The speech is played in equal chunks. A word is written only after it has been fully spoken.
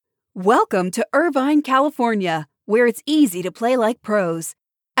Welcome to Irvine, California, where it's easy to play like pros.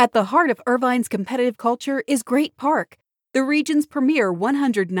 At the heart of Irvine's competitive culture is Great Park, the region's premier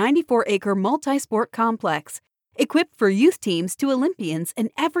 194-acre multi-sport complex, equipped for youth teams to Olympians and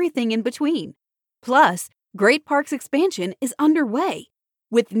everything in between. Plus, Great Park's expansion is underway.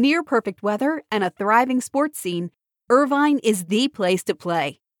 With near-perfect weather and a thriving sports scene, Irvine is the place to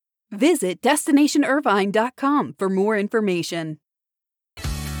play. Visit DestinationIrvine.com for more information.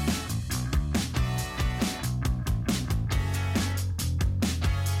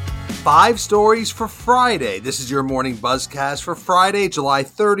 5 stories for Friday. This is your morning buzzcast for Friday, July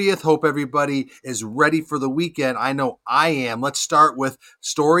 30th. Hope everybody is ready for the weekend. I know I am. Let's start with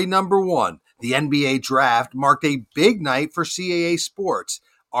story number 1. The NBA draft marked a big night for CAA sports.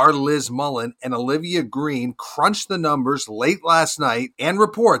 Our Liz Mullen and Olivia Green crunched the numbers late last night and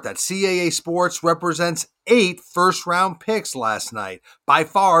report that CAA Sports represents 8 first-round picks last night, by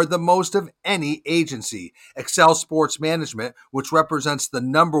far the most of any agency. Excel Sports Management, which represents the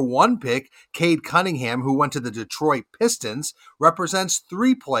number 1 pick, Cade Cunningham, who went to the Detroit Pistons, represents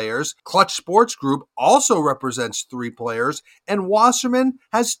 3 players. Clutch Sports Group also represents 3 players, and Wasserman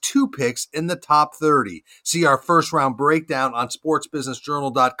has 2 picks in the top 30. See our first-round breakdown on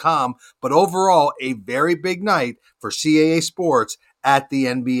sportsbusinessjournal.com, but overall, a very big night for CAA Sports at the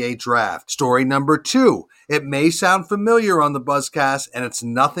NBA draft. Story number 2. It may sound familiar on the Buzzcast, and it's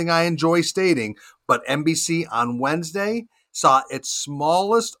nothing I enjoy stating, but NBC on Wednesday saw its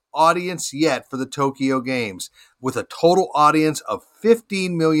smallest audience yet for the Tokyo Games, with a total audience of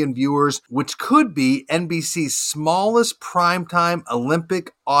 15 million viewers, which could be NBC's smallest primetime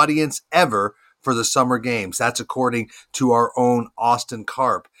Olympic audience ever for the Summer Games. That's according to our own Austin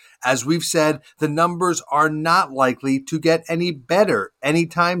Karp. As we've said, the numbers are not likely to get any better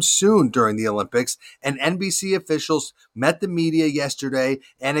anytime soon during the Olympics, and NBC officials met the media yesterday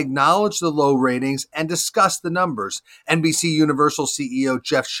and acknowledged the low ratings and discussed the numbers. NBC Universal CEO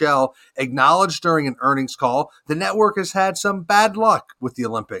Jeff Shell acknowledged during an earnings call the network has had some bad luck with the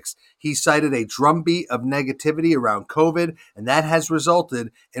Olympics. He cited a drumbeat of negativity around COVID, and that has resulted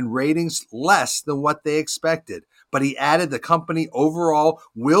in ratings less than what they expected. But he added the company overall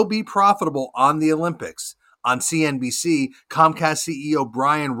will be profitable on the Olympics. On CNBC, Comcast CEO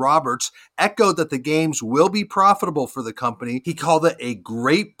Brian Roberts echoed that the games will be profitable for the company. He called it a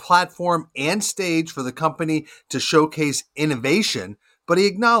great platform and stage for the company to showcase innovation, but he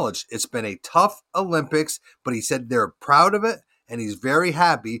acknowledged it's been a tough Olympics, but he said they're proud of it and he's very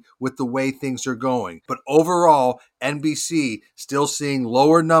happy with the way things are going. But overall, NBC still seeing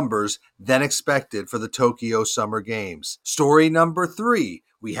lower numbers than expected for the Tokyo Summer Games. Story number 3,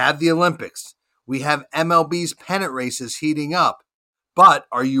 we have the Olympics. We have MLB's pennant races heating up. But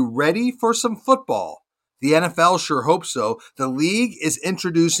are you ready for some football? The NFL sure hopes so. The league is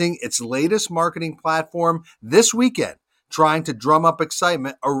introducing its latest marketing platform this weekend, trying to drum up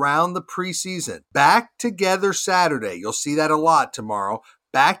excitement around the preseason. Back Together Saturday. You'll see that a lot tomorrow.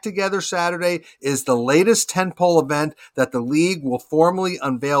 Back Together Saturday is the latest tentpole event that the league will formally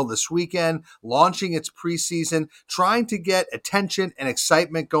unveil this weekend, launching its preseason, trying to get attention and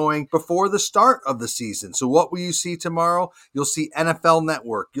excitement going before the start of the season. So what will you see tomorrow? You'll see NFL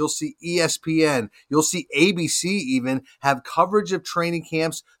Network, you'll see ESPN, you'll see ABC even have coverage of training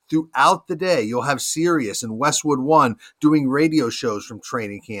camps throughout the day. You'll have Sirius and Westwood One doing radio shows from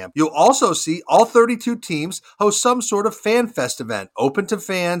training camp. You'll also see all 32 teams host some sort of fan fest event, open to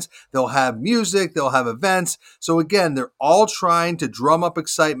fans. They'll have music, they'll have events. So again, they're all trying to drum up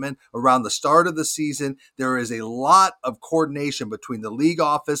excitement around the start of the season. There is a lot of coordination between the league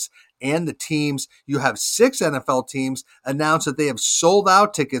office and the teams. You have 6 NFL teams announce that they have sold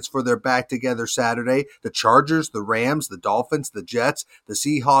out tickets for their Back Together Saturday. The Chargers, the Rams, the Dolphins, the Jets, the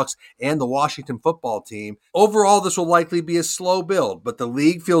Seahawks, and the Washington football team. Overall, this will likely be a slow build, but the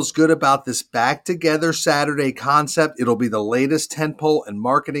league feels good about this Back Together Saturday concept. It'll be the latest tentpole and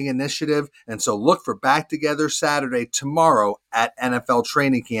marketing initiative, and so look for Back Together Saturday tomorrow at NFL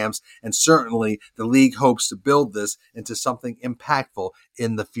training camps, and certainly the league hopes to build this into something impactful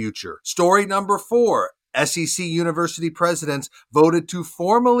in the future. Story number 4. SEC university presidents voted to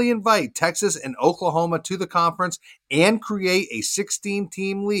formally invite Texas and Oklahoma to the conference and create a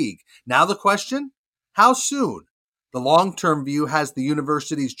 16-team league. Now the question, how soon? The long-term view has the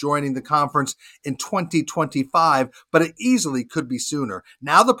universities joining the conference in 2025, but it easily could be sooner.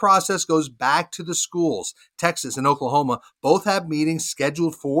 Now the process goes back to the schools. Texas and Oklahoma both have meetings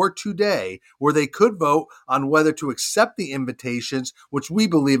scheduled for today where they could vote on whether to accept the invitations, which we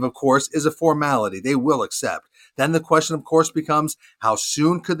believe, of course, is a formality. They will accept. Then the question, of course, becomes how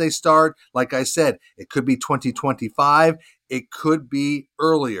soon could they start? Like I said, it could be 2025. it could be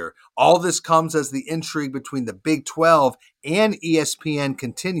earlier. All this comes as the intrigue between the Big 12 and ESPN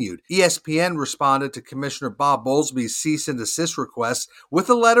continued. ESPN responded to Commissioner Bob Bowlesby's cease and desist request with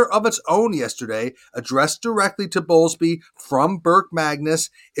a letter of its own yesterday, addressed directly to Bowlesby from Burke Magnus.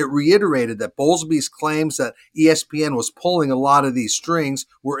 It reiterated that Bowlesby's claims that ESPN was pulling a lot of these strings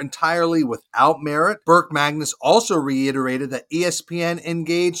were entirely without merit. Burke Magnus also reiterated that ESPN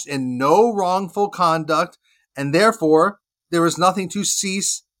engaged in no wrongful conduct, and therefore there is nothing to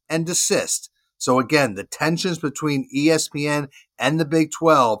cease and desist. So again, the tensions between ESPN and the Big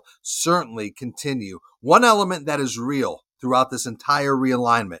 12 certainly continue. One element that is real throughout this entire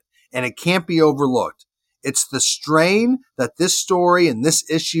realignment, and it can't be overlooked, it's the strain that this story and this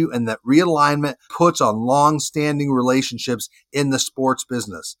issue and that realignment puts on long-standing relationships in the sports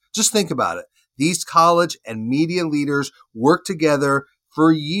business. Just think about it. These college and media leaders work together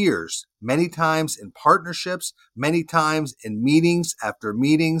for years, many times in partnerships, many times in meetings after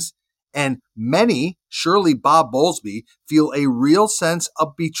meetings. And many, surely Bob Bowlesby, feel a real sense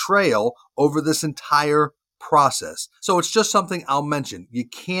of betrayal over this entire process. So it's just something I'll mention. You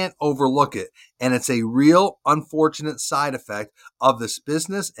can't overlook it. And it's a real unfortunate side effect of this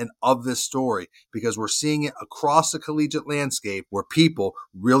business and of this story, because we're seeing it across the collegiate landscape where people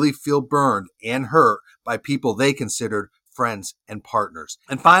really feel burned and hurt by people they considered friends and partners.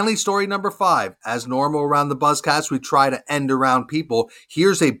 And finally, story number 5. As normal around the Buzzcast, we try to end around people.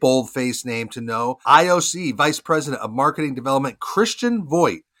 Here's a bold-faced name to know. IOC Vice President of Marketing Development Christian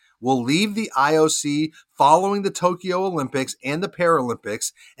Voigt will leave the IOC following the Tokyo Olympics and the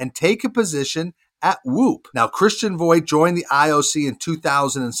Paralympics and take a position at Whoop. Now, Christian Voigt joined the IOC in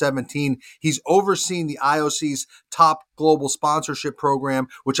 2017. He's overseen the IOC's top global sponsorship program,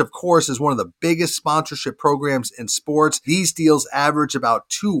 which of course is one of the biggest sponsorship programs in sports. These deals average about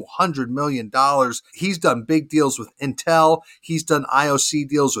 $200 million. He's done big deals with Intel. He's done IOC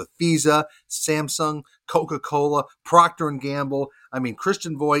deals with Visa, Samsung, Coca-Cola, Procter & Gamble. I mean,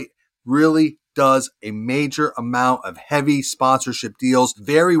 Christian Voigt really does a major amount of heavy sponsorship deals,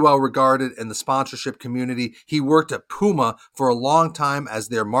 very well regarded in the sponsorship community. He worked at Puma for a long time as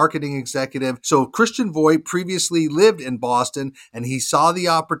their marketing executive. So Christian Voigt previously lived in Boston, and he saw the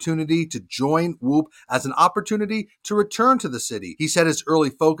opportunity to join Whoop as an opportunity to return to the city. He said his early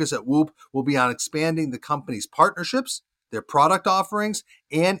focus at Whoop will be on expanding the company's partnerships, their product offerings,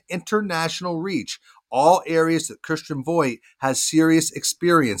 and international reach, all areas that Christian Voigt has serious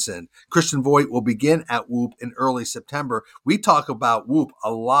experience in. Christian Voigt will begin at Whoop in early September. We talk about Whoop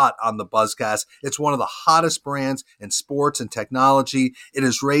a lot on the Buzzcast. It's one of the hottest brands in sports and technology. It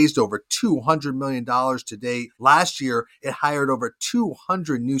has raised over $200 million to date. Last year, it hired over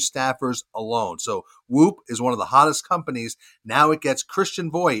 200 new staffers alone. So Whoop is one of the hottest companies. Now it gets Christian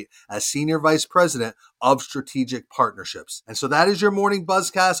Voigt as Senior Vice President of Strategic Partnerships. And so that is your morning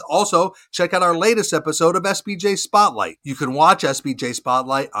Buzzcast. Also, check out our latest episode of SBJ Spotlight. You can watch SBJ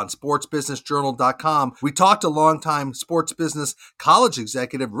Spotlight on sportsbusinessjournal.com. We talked to longtime sports business college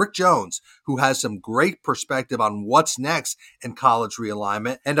executive Rick Jones, who has some great perspective on what's next in college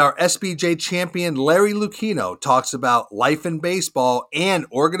realignment. And our SBJ champion Larry Lucchino talks about life in baseball and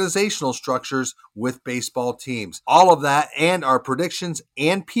organizational structures with baseball teams. All of that and our predictions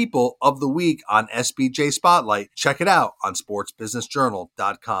and people of the week on SBJ Spotlight. Check it out on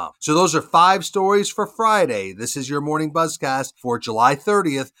sportsbusinessjournal.com. So those are 5 stories for Friday. This is your morning Buzzcast for July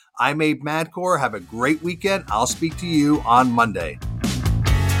 30th. I'm Abe Madkour. Have a great weekend. I'll speak to you on Monday.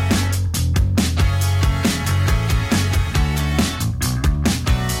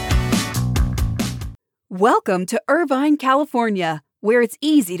 Welcome to Irvine, California, where it's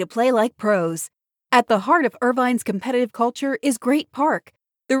easy to play like pros. At the heart of Irvine's competitive culture is Great Park,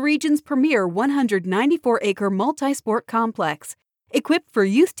 the region's premier 194-acre multi-sport complex, equipped for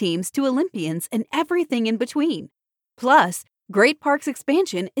youth teams to Olympians and everything in between. Plus, Great Park's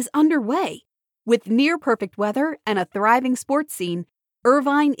expansion is underway. With near-perfect weather and a thriving sports scene,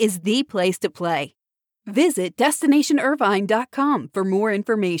 Irvine is the place to play. Visit DestinationIrvine.com for more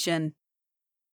information.